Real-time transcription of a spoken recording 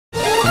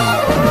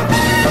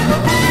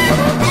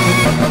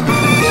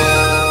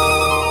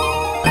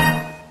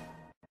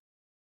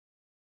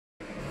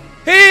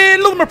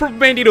my Purple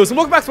Banditos, and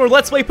welcome back to our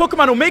Let's Play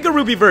Pokemon Omega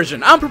Ruby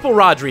version. I'm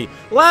PurpleRodri.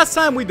 Last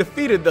time we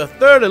defeated the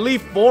third Elite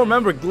Four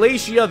member,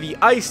 Glacia, the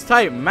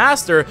Ice-type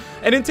Master,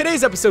 and in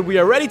today's episode we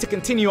are ready to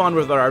continue on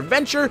with our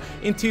adventure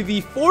into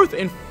the fourth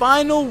and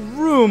final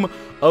room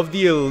of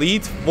the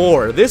Elite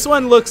Four. This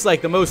one looks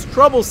like the most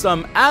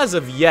troublesome as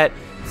of yet.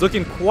 It's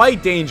looking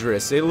quite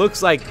dangerous. It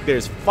looks like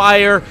there's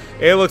fire.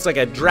 It looks like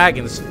a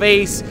dragon's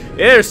face.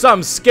 There's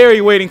something scary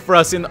waiting for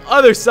us in the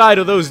other side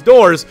of those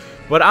doors.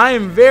 But I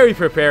am very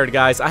prepared,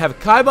 guys. I have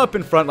Kaiba up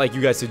in front like you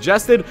guys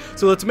suggested.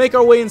 So let's make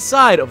our way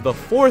inside of the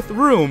fourth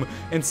room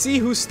and see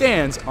who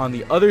stands on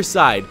the other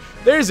side.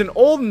 There's an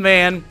old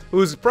man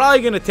who's probably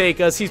going to take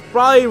us. He's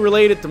probably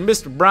related to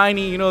Mr.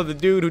 Briny, you know, the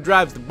dude who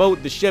drives the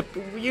boat, the ship.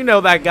 You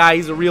know that guy.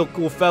 He's a real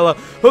cool fella.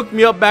 Hooked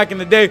me up back in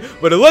the day.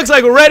 But it looks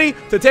like we're ready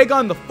to take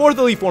on the fourth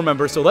Elite Four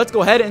member. So let's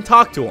go ahead and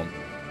talk to him.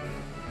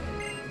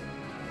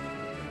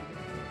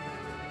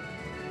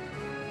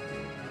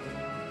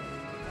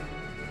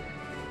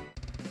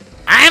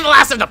 I am the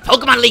last of the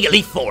Pokemon League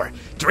Elite Four,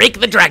 Drake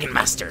the Dragon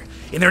Master.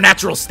 In their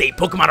natural state,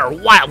 Pokemon are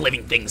wild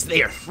living things.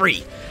 They are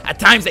free. At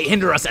times they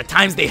hinder us, at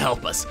times they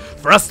help us.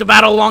 For us to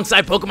battle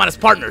alongside Pokemon as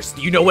partners,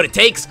 do you know what it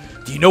takes?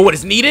 Do you know what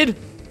is needed?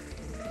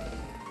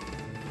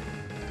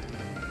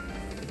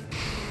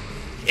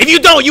 If you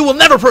don't, you will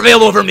never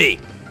prevail over me!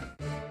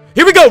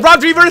 Here we go,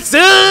 Rodri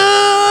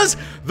versus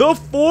the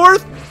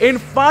fourth and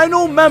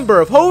final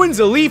member of Hoenn's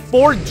Elite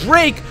Four,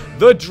 Drake,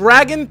 the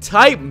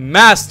Dragon-type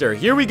Master.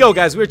 Here we go,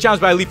 guys. We were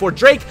challenged by Elite Four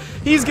Drake.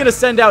 He's going to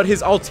send out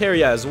his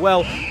Altaria as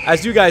well.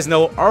 As you guys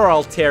know, our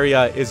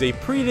Altaria is a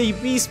pretty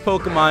beast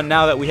Pokemon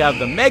now that we have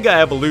the Mega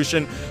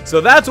Evolution.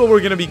 So that's what we're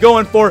going to be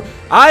going for.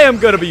 I am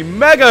going to be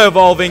Mega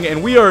Evolving,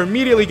 and we are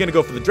immediately going to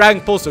go for the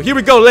Dragon Pulse. So here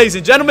we go, ladies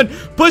and gentlemen.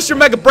 Push your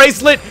Mega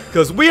Bracelet,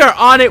 because we are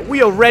on it.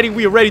 We are ready.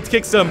 We are ready to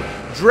kick some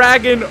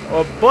Dragon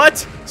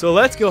butt. So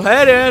let's go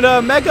ahead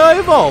and Mega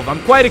Evolve.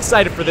 I'm quite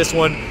excited for this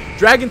one.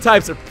 Dragon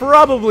types are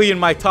probably in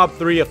my top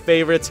 3 of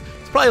favorites.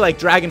 It's probably like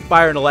Dragon,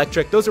 Fire, and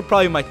Electric. Those are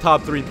probably my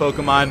top 3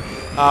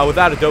 Pokemon,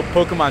 without a dope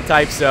Pokemon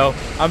type. So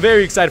I'm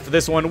very excited for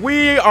this one.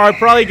 We are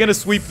probably going to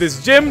sweep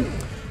this gym,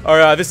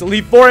 or this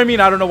Elite Four, I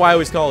mean. I don't know why I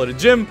always call it a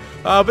gym,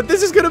 but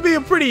this is going to be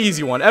a pretty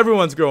easy one.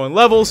 Everyone's growing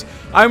levels.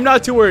 I'm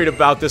not too worried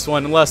about this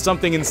one unless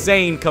something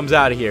insane comes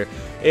out of here.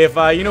 If,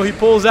 you know, he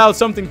pulls out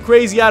something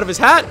crazy out of his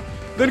hat,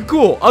 then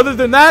cool. Other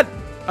than that,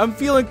 I'm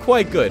feeling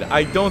quite good.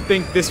 I don't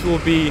think this will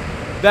be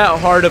that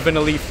hard of an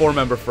Elite Four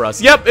member for us.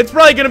 Yep, it's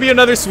probably going to be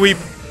another sweep.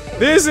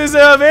 This is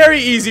a very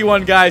easy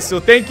one, guys. So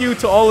thank you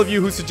to all of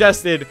you who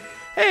suggested,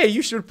 hey,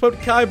 you should put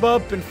Kaiba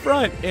up in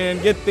front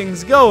and get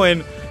things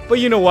going. But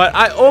you know what?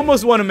 I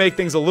almost want to make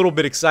things a little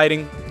bit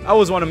exciting. I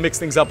always want to mix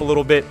things up a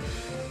little bit.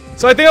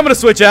 So I think I'm going to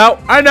switch out.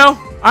 I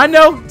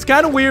know. It's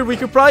kind of weird. We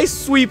could probably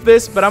sweep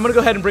this, but I'm going to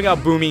go ahead and bring out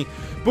Boomy.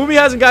 Boomy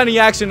hasn't got any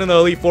action in the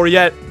Elite Four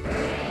yet.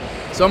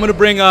 So I'm going to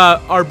bring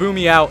our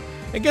Boomy out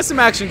and get some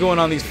action going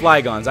on these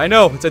Flygons. I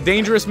know, it's a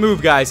dangerous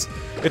move, guys.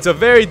 It's a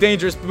very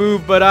dangerous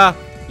move, but,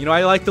 you know,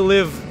 I like to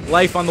live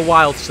life on the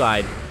wild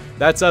side.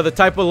 That's the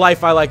type of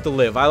life I like to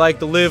live. I like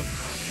to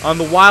live on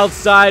the wild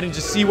side and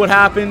just see what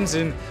happens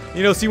and,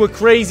 you know, see what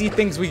crazy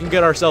things we can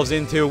get ourselves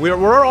into.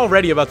 We're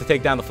already about to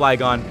take down the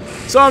Flygon,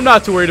 so I'm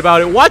not too worried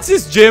about it. Watch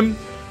this gym.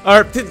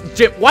 Or,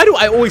 gym. Why do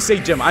I always say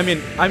gym? I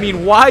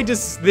mean, why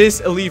does this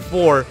Elite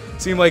Four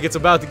seem like it's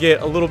about to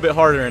get a little bit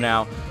harder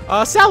now?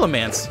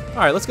 Salamence.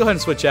 Alright, let's go ahead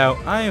and switch out.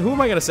 Who am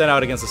I going to send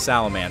out against the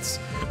Salamence?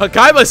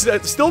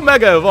 Kaiba's still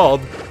Mega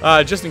Evolved,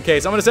 just in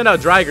case. I'm going to send out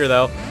Driger,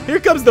 though. Here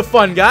comes the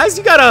fun, guys.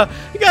 You gotta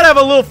have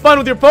a little fun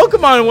with your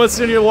Pokemon once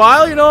in a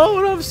while, you know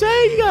what I'm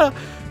saying?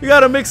 You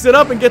gotta mix it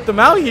up and get them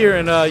out here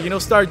and, you know,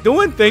 start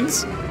doing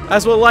things.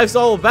 That's what life's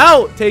all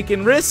about.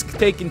 Taking risks,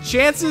 taking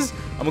chances.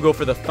 I'm going to go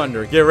for the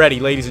Thunder. Get ready,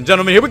 ladies and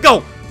gentlemen. Here we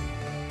go.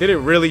 Did it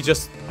really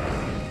just...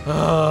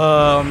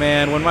 Oh,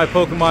 man. When my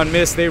Pokemon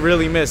miss, they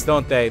really miss,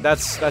 don't they?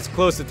 That's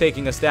close to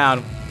taking us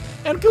down.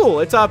 And cool.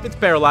 It's up. It's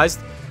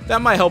paralyzed.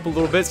 That might help a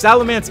little bit.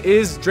 Salamence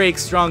is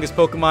Drake's strongest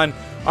Pokemon.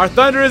 Our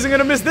Thunder isn't going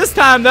to miss this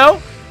time,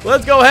 though.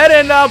 Let's go ahead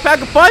and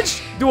pack a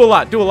punch. Do a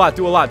lot.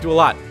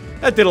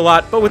 That did a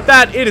lot. But with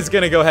that, it is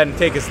going to go ahead and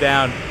take us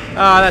down.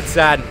 That's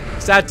sad.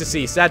 Sad to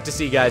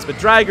see, guys. But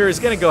Driger is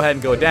going to go ahead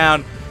and go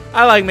down.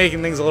 I like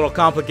making things a little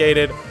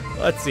complicated.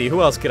 Let's see,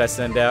 who else could I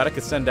send out? I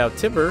could send out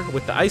Tibber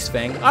with the Ice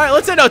Fang. Alright,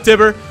 let's send out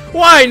Tibber.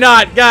 Why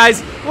not,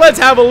 guys? Let's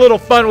have a little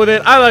fun with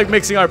it. I like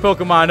mixing our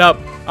Pokemon up.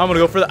 I'm going to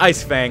go for the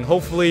Ice Fang.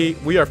 Hopefully,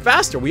 we are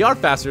faster. We are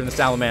faster than the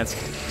Salamence.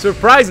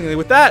 Surprisingly,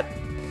 with that...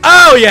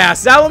 Oh, yeah,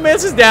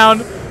 Salamence is down.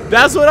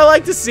 That's what I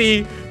like to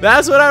see.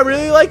 That's what I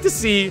really like to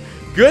see.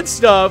 Good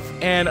stuff.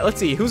 And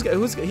let's see, who's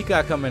he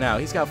got coming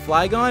out? He's got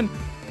Flygon.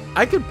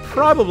 I could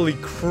probably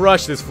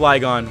crush this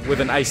Flygon with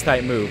an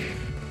Ice-type move.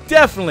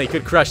 Definitely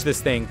could crush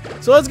this thing.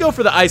 So let's go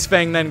for the Ice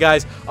Fang then,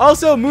 guys.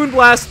 Also,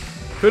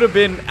 Moonblast could have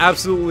been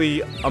absolutely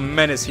a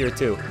menace here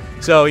too.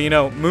 So, you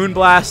know,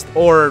 Moonblast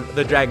or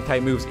the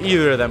Dragon-type moves,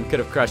 either of them could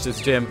have crushed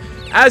this gym.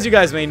 As you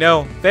guys may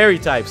know, Fairy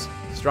types,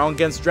 strong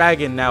against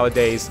Dragon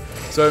nowadays.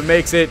 So it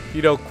makes it,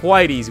 you know,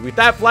 quite easy. With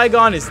that,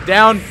 Flygon is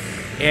down.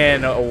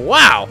 And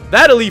wow,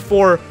 that Elite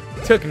Four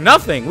took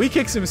nothing. We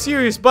kicked some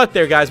serious butt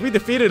there, guys. We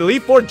defeated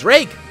Elite Four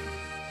Drake.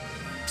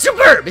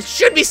 Superb, it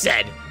should be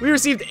said. We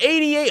received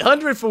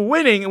 8,800 for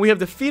winning, and we have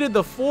defeated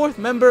the 4th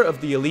member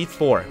of the Elite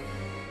Four.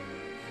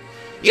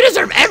 You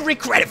deserve every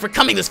credit for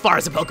coming this far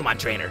as a Pokemon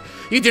trainer.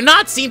 You do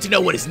not seem to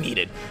know what is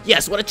needed.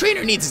 Yes, what a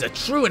trainer needs is a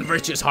true and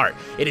virtuous heart.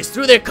 It is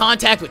through their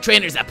contact with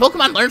trainers that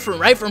Pokemon learn from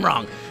right from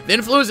wrong. The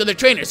influence of their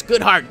trainers'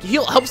 good heart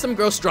helps them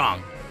grow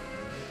strong.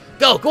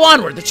 Go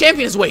onward, the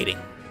champion is waiting.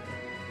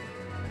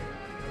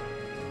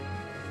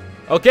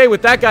 Okay,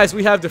 with that, guys,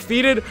 we have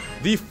defeated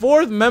the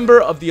 4th member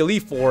of the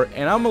Elite Four,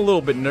 and I'm a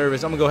little bit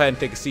nervous. I'm gonna go ahead and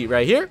take a seat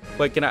right here.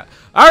 But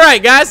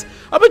Alright, guys,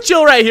 I'm gonna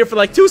chill right here for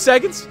like 2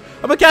 seconds.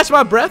 I'm gonna catch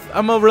my breath.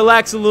 I'm gonna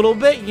relax a little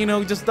bit, you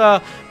know, just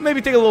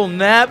maybe take a little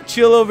nap,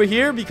 chill over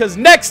here, because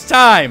next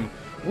time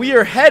we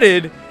are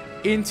headed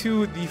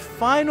into the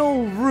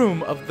final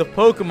room of the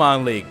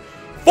Pokemon League.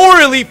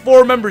 4 Elite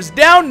Four members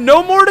down,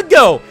 no more to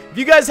go. If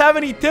you guys have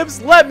any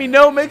tips, let me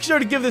know. Make sure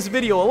to give this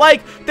video a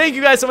like. Thank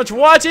you guys so much for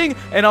watching,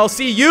 and I'll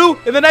see you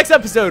in the next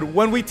episode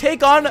when we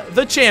take on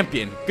the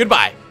champion.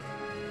 Goodbye.